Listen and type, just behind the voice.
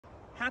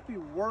Happy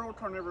World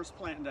Carnivorous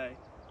Plant Day.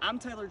 I'm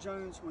Taylor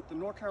Jones with the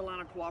North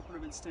Carolina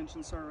Cooperative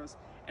Extension Service,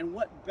 and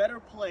what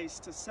better place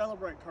to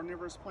celebrate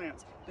carnivorous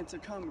plants than to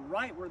come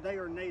right where they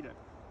are native.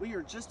 We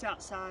are just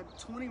outside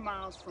 20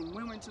 miles from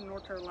Wilmington,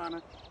 North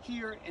Carolina,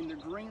 here in the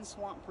Green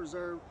Swamp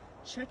Preserve,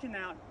 checking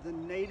out the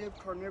native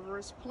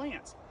carnivorous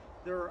plants.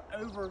 There are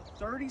over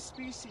 30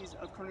 species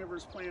of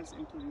carnivorous plants,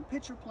 including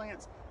pitcher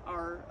plants,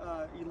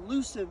 our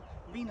elusive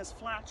Venus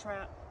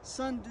flytrap,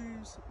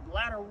 sundews,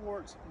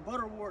 bladderworts,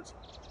 butterworts,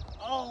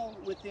 all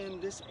within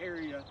this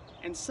area,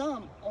 and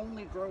some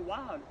only grow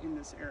wild in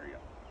this area.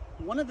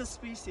 One of the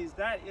species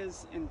that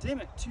is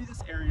endemic to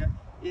this area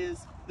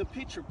is the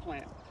pitcher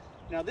plant.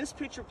 Now this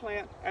pitcher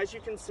plant, as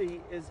you can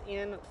see, is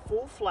in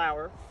full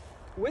flower.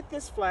 With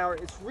this flower,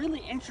 it's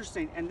really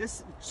interesting, and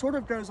this sort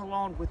of goes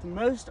along with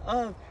most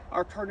of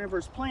our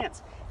carnivorous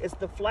plants, is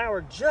the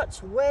flower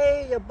juts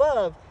way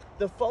above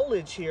the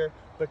foliage here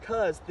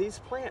because these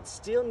plants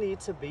still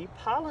need to be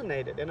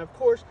pollinated. And of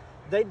course,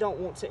 they don't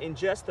want to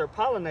ingest their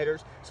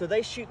pollinators, so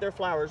they shoot their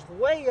flowers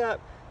way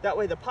up. That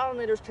way the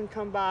pollinators can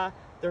come by.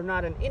 They're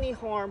not in any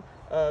harm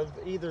of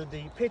either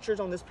the pitchers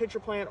on this pitcher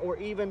plant or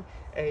even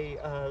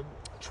a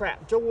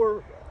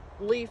trapdoor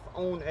leaf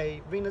on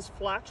a Venus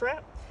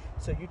flytrap.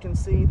 So you can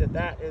see that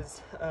that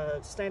is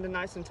standing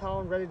nice and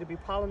tall and ready to be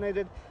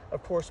pollinated.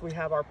 Of course, we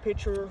have our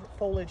pitcher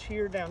foliage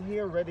here, down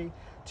here, ready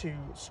to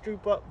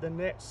scoop up the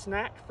next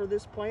snack for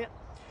this plant.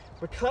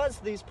 Because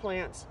these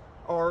plants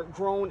are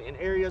grown in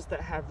areas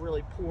that have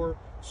really poor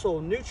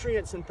soil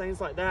nutrients and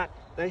things like that,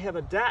 they have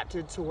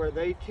adapted to where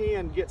they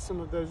can get some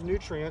of those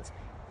nutrients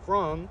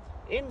from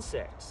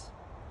insects.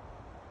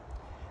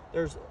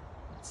 There's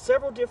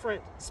several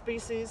different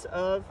species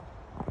of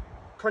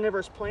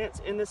carnivorous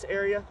plants in this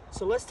area,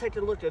 so let's take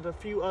a look at a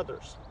few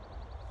others.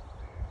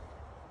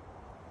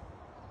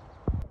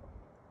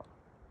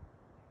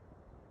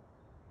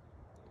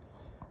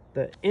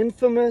 The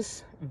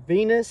infamous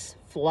Venus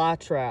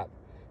flytrap.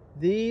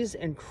 These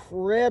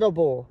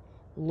incredible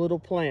little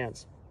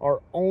plants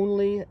are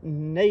only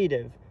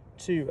native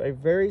to a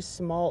very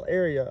small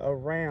area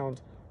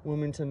around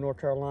Wilmington, North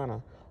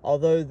Carolina.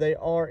 Although they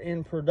are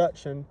in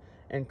production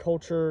and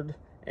cultured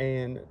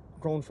and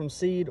grown from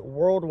seed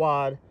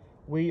worldwide,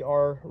 we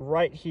are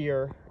right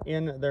here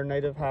in their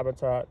native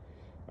habitat.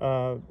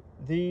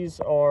 These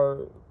are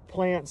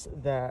plants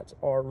that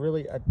are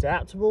really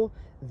adaptable.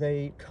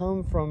 They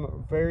come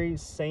from very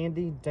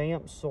sandy,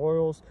 damp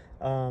soils,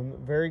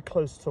 very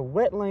close to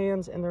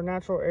wetlands in their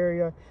natural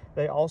area.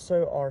 They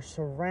also are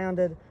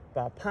surrounded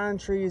by pine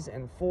trees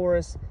and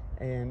forests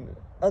and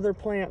other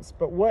plants.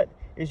 But what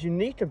is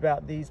unique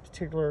about this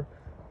particular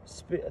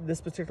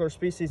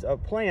species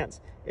of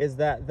plants is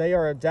that they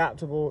are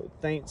adaptable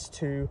thanks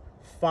to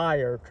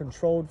fire,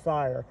 controlled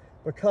fire,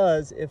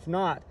 because if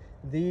not,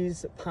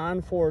 these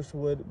pine forests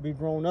would be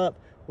grown up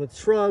with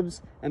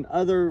shrubs and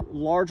other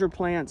larger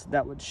plants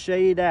that would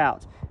shade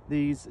out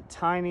these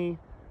tiny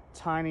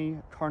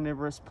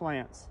carnivorous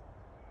plants.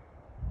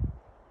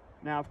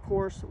 Now, of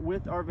course,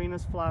 with our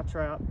Venus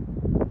flytrap,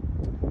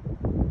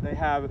 they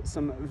have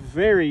some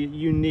very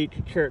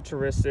unique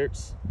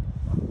characteristics.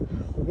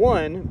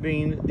 One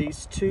being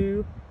these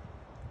two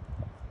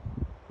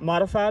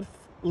modified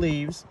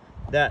leaves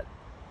that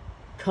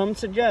come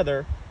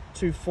together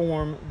to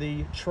form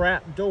the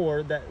trap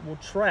door that will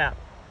trap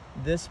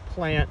this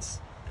plant's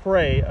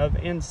prey of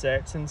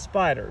insects and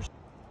spiders.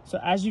 So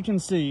as you can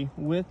see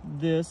with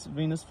this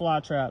Venus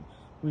flytrap,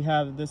 we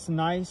have this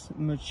nice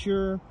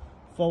mature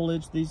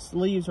foliage. These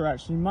leaves are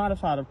actually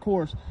modified, of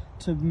course,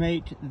 to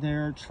make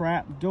their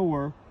trap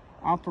door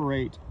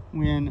operate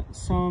when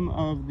some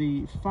of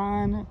the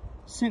fine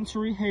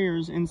sensory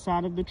hairs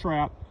inside of the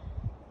trap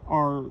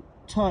are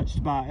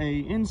touched by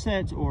an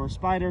insect or a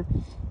spider.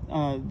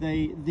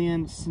 They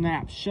then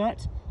snap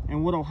shut,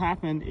 and what will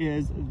happen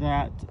is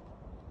that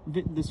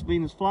this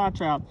Venus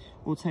flytrap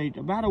will take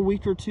about a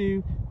week or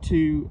two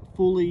to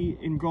fully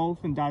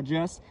engulf and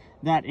digest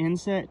that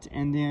insect,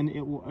 and then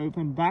it will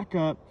open back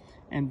up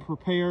and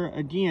prepare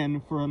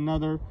again for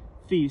another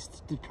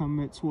feast to come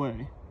its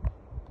way.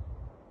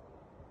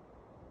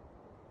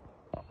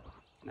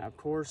 Now, of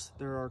course,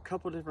 there are a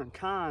couple different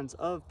kinds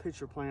of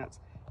pitcher plants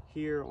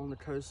here on the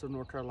coast of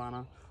North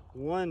Carolina.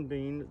 One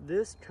being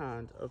this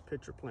kind of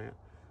pitcher plant,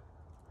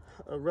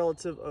 a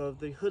relative of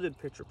the hooded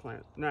pitcher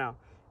plant. Now,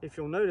 if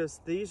you'll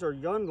notice, these are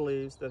young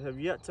leaves that have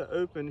yet to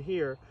open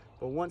here,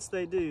 but once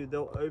they do,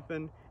 they'll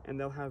open and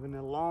they'll have an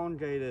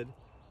elongated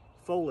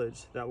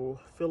foliage that will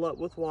fill up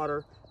with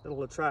water.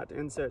 It'll attract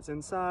insects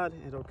inside,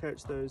 it'll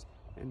catch those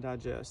and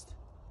digest.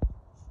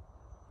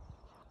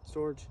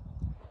 Storage.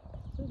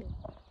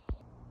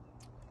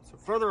 So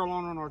further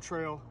along on our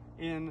trail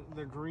in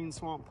the Green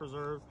Swamp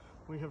Preserve,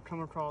 we have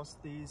come across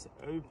these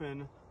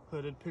open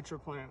hooded pitcher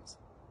plants.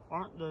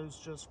 Aren't those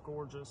just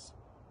gorgeous?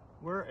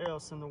 Where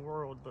else in the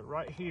world but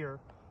right here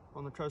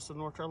on the coast of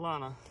North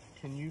Carolina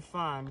can you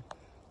find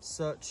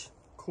such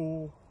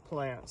cool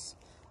plants?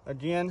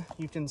 Again,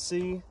 you can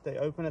see they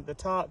open at the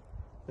top.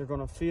 They're going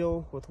to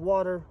fill with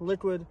water,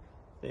 liquid,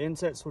 The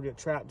insects will get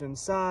trapped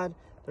inside.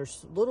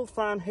 There's little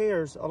fine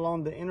hairs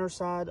along the inner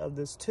side of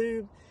this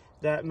tube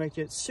that make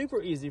it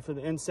super easy for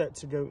the insect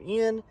to go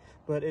in,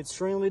 but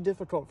extremely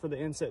difficult for the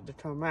insect to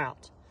come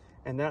out.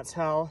 And that's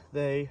how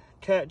they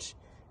catch,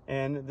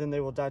 and then they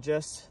will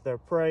digest their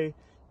prey.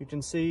 You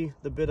can see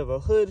the bit of a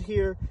hood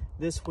here.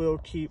 This will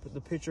keep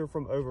the pitcher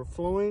from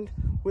overflowing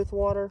with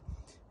water,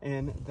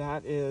 and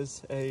that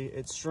is a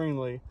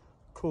extremely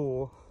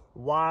cool,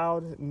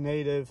 wild,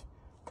 native,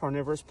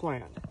 carnivorous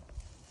plant.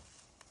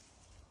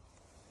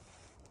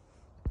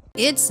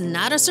 It's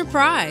not a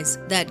surprise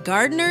that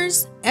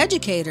gardeners,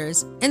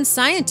 educators, and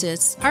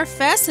scientists are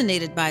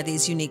fascinated by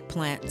these unique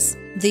plants.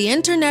 The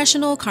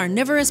International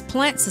Carnivorous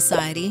Plant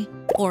Society,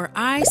 or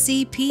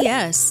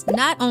ICPS,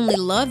 not only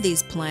love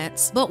these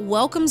plants, but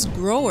welcomes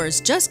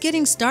growers just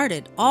getting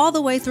started all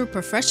the way through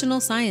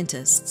professional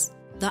scientists.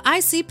 The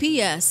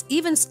ICPS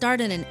even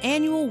started an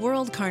annual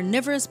World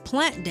Carnivorous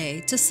Plant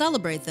Day to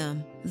celebrate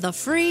them. The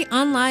free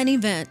online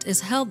event is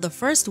held the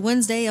first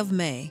Wednesday of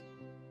May.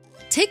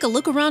 Take a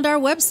look around our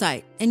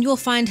website and you'll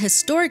find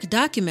historic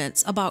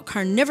documents about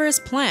carnivorous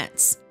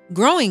plants,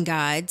 growing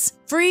guides,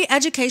 free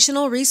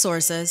educational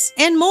resources,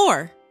 and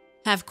more.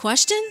 Have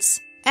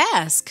questions?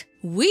 Ask.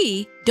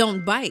 We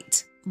don't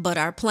bite, but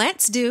our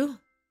plants do.